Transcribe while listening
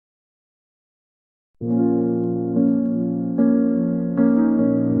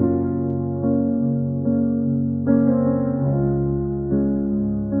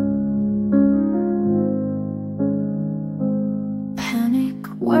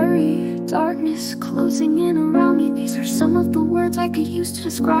worry, darkness closing in around me. These are some of the words I could use to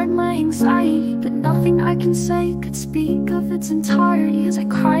describe my anxiety, but nothing I can say could speak of its entirety. As I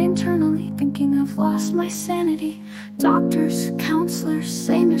cry internally, thinking I've lost my sanity. Doctors, counselors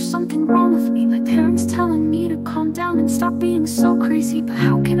saying there's something wrong with me. My parents telling me to calm down and stop being so crazy. But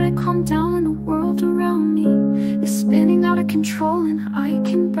how can I calm down when the world around me is spinning out of control and I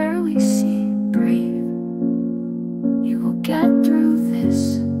can barely see? Breathe. You will get through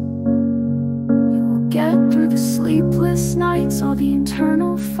this. You will get through the sleepless nights, all the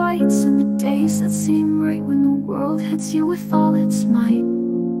internal fights, and the days that seem right when the world hits you with all its might.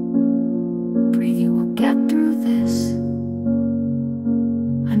 Breathe, you will get through this.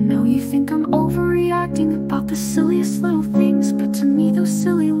 I know you think I'm overreacting about the silliest little things, but to me those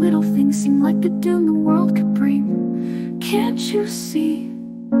silly little things seem like the doom the world could bring. Can't you see?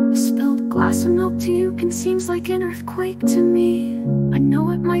 A spilled glass of milk to you can seem like an earthquake to me. I know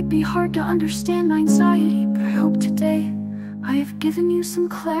it might be hard to understand my anxiety, but I hope today I have given you some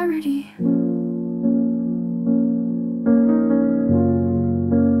clarity.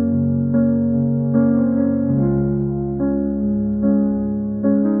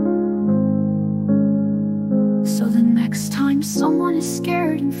 So the next time someone is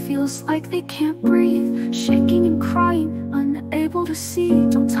scared and feels like they can't breathe, shaking and crying, unable to see,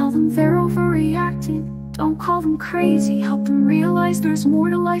 don't tell them they're overreacting. Don't call them crazy, help them realize there's more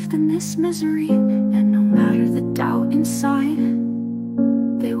to life than this misery. And no matter the doubt inside,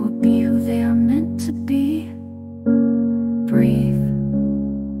 they will be who they are meant to be. Breathe.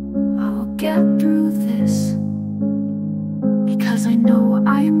 I will get through this, because I know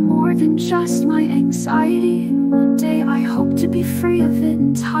I am more than just my anxiety. And one day I hope to be free of it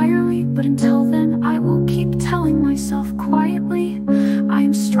entirely, but until then I will keep telling myself quietly, I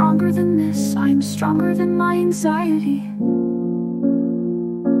am stronger than this, I am stronger than my anxiety.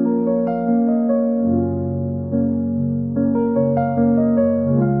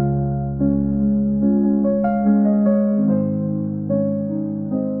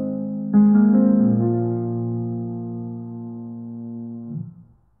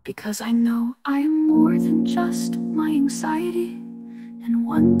 Because I know I am more than just my anxiety. And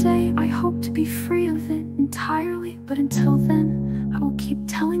one day I hope to be free of it entirely, but until then I will keep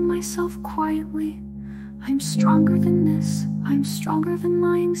telling myself quietly, I'm stronger than this, I'm stronger than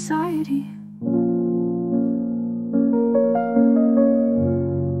my anxiety.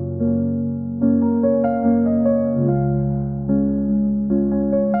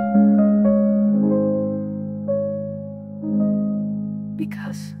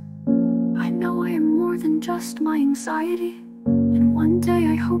 Because I know I am more than just my anxiety. And one day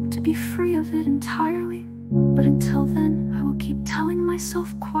I hope to be free of it entirely, but until then I will keep telling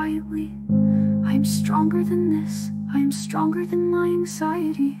myself quietly, I am stronger than this, I am stronger than my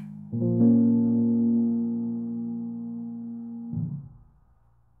anxiety.